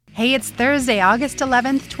Hey, it's Thursday, August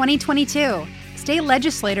 11th, 2022. State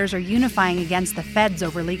legislators are unifying against the feds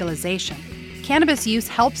over legalization. Cannabis use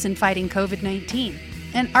helps in fighting COVID-19.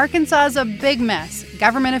 And Arkansas is a big mess.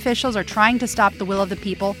 Government officials are trying to stop the will of the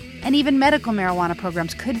people, and even medical marijuana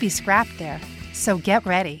programs could be scrapped there. So get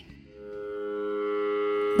ready.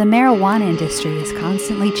 The marijuana industry is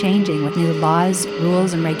constantly changing with new laws,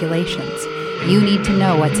 rules, and regulations. You need to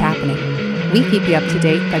know what's happening. We keep you up to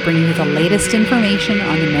date by bringing you the latest information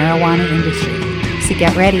on the marijuana industry. So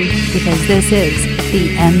get ready, because this is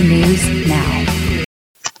the M News Now.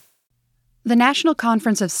 The National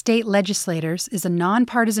Conference of State Legislators is a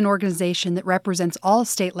nonpartisan organization that represents all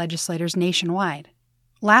state legislators nationwide.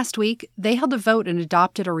 Last week, they held a vote and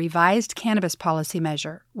adopted a revised cannabis policy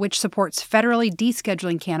measure, which supports federally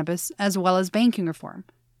descheduling cannabis as well as banking reform.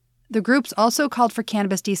 The groups also called for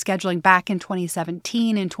cannabis descheduling back in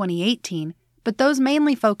 2017 and 2018, but those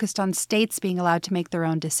mainly focused on states being allowed to make their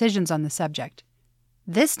own decisions on the subject.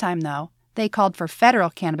 This time, though, they called for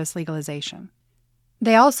federal cannabis legalization.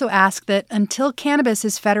 They also asked that until cannabis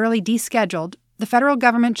is federally descheduled, the federal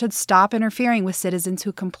government should stop interfering with citizens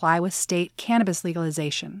who comply with state cannabis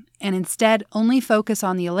legalization, and instead only focus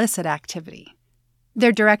on the illicit activity.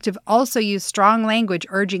 Their directive also used strong language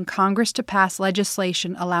urging Congress to pass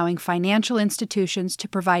legislation allowing financial institutions to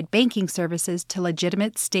provide banking services to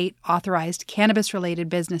legitimate state-authorized cannabis-related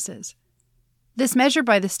businesses. This measure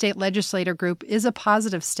by the state legislator group is a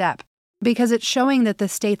positive step because it's showing that the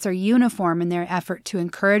states are uniform in their effort to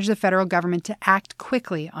encourage the federal government to act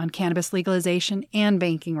quickly on cannabis legalization and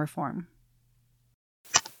banking reform.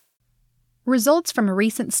 Results from a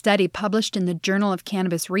recent study published in the Journal of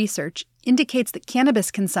Cannabis Research indicates that cannabis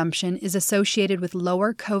consumption is associated with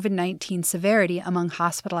lower COVID-19 severity among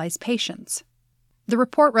hospitalized patients. The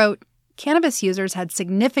report wrote, cannabis users had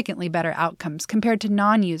significantly better outcomes compared to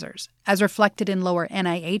non-users, as reflected in lower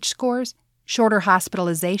NIH scores, shorter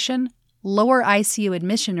hospitalization, lower ICU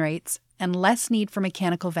admission rates, and less need for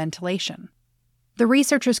mechanical ventilation. The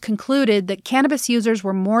researchers concluded that cannabis users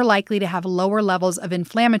were more likely to have lower levels of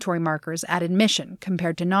inflammatory markers at admission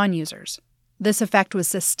compared to non-users. This effect was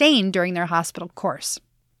sustained during their hospital course.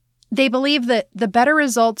 They believe that the better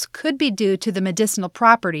results could be due to the medicinal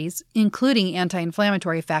properties, including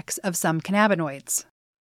anti-inflammatory effects, of some cannabinoids.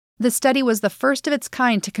 The study was the first of its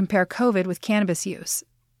kind to compare COVID with cannabis use.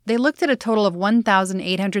 They looked at a total of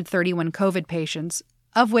 1,831 COVID patients,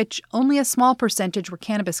 of which only a small percentage were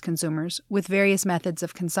cannabis consumers with various methods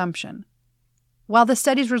of consumption. While the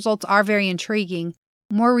study's results are very intriguing,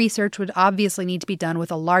 more research would obviously need to be done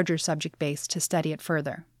with a larger subject base to study it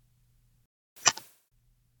further.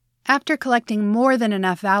 After collecting more than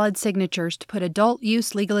enough valid signatures to put adult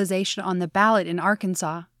use legalization on the ballot in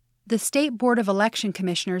Arkansas, the State Board of Election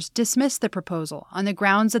Commissioners dismissed the proposal on the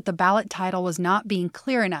grounds that the ballot title was not being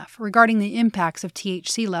clear enough regarding the impacts of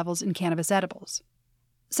THC levels in cannabis edibles.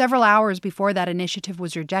 Several hours before that initiative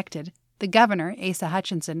was rejected, the governor, Asa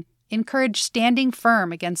Hutchinson, encouraged standing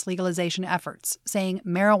firm against legalization efforts, saying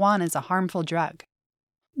marijuana is a harmful drug.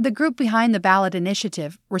 The group behind the ballot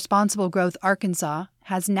initiative, Responsible Growth Arkansas,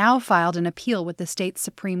 has now filed an appeal with the state's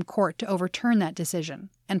Supreme Court to overturn that decision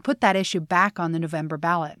and put that issue back on the November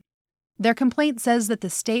ballot. Their complaint says that the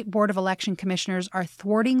State Board of Election Commissioners are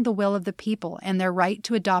thwarting the will of the people and their right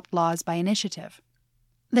to adopt laws by initiative.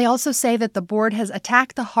 They also say that the board has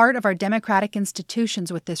attacked the heart of our democratic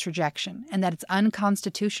institutions with this rejection and that it's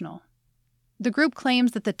unconstitutional. The group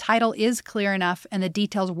claims that the title is clear enough and the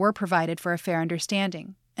details were provided for a fair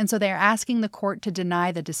understanding, and so they are asking the court to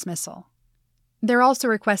deny the dismissal. They're also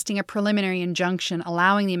requesting a preliminary injunction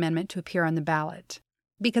allowing the amendment to appear on the ballot,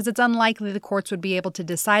 because it's unlikely the courts would be able to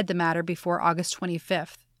decide the matter before August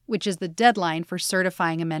 25th, which is the deadline for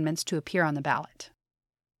certifying amendments to appear on the ballot.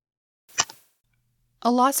 A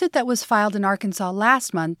lawsuit that was filed in Arkansas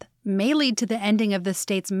last month may lead to the ending of the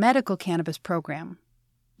state's medical cannabis program.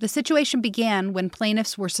 The situation began when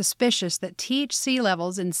plaintiffs were suspicious that THC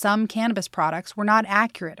levels in some cannabis products were not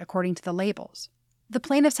accurate according to the labels. The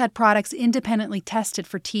plaintiffs had products independently tested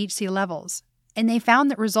for THC levels, and they found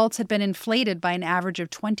that results had been inflated by an average of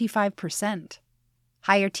 25%.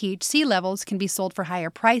 Higher THC levels can be sold for higher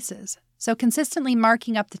prices, so consistently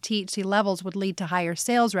marking up the THC levels would lead to higher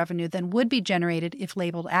sales revenue than would be generated if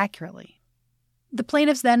labeled accurately. The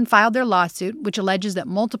plaintiffs then filed their lawsuit, which alleges that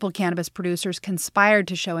multiple cannabis producers conspired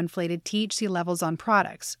to show inflated THC levels on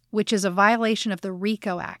products, which is a violation of the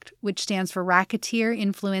RICO Act, which stands for Racketeer,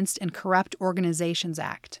 Influenced, and Corrupt Organizations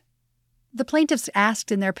Act. The plaintiffs asked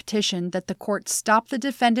in their petition that the court stop the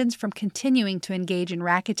defendants from continuing to engage in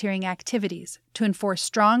racketeering activities, to enforce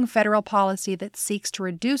strong federal policy that seeks to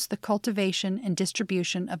reduce the cultivation and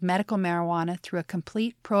distribution of medical marijuana through a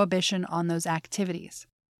complete prohibition on those activities.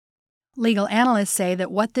 Legal analysts say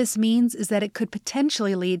that what this means is that it could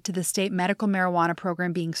potentially lead to the state medical marijuana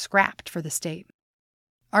program being scrapped for the state.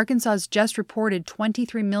 Arkansas has just reported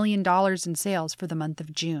 $23 million in sales for the month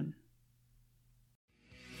of June.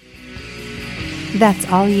 That's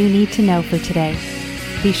all you need to know for today.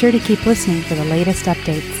 Be sure to keep listening for the latest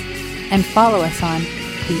updates and follow us on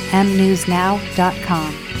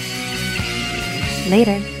themnewsnow.com.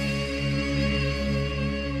 Later.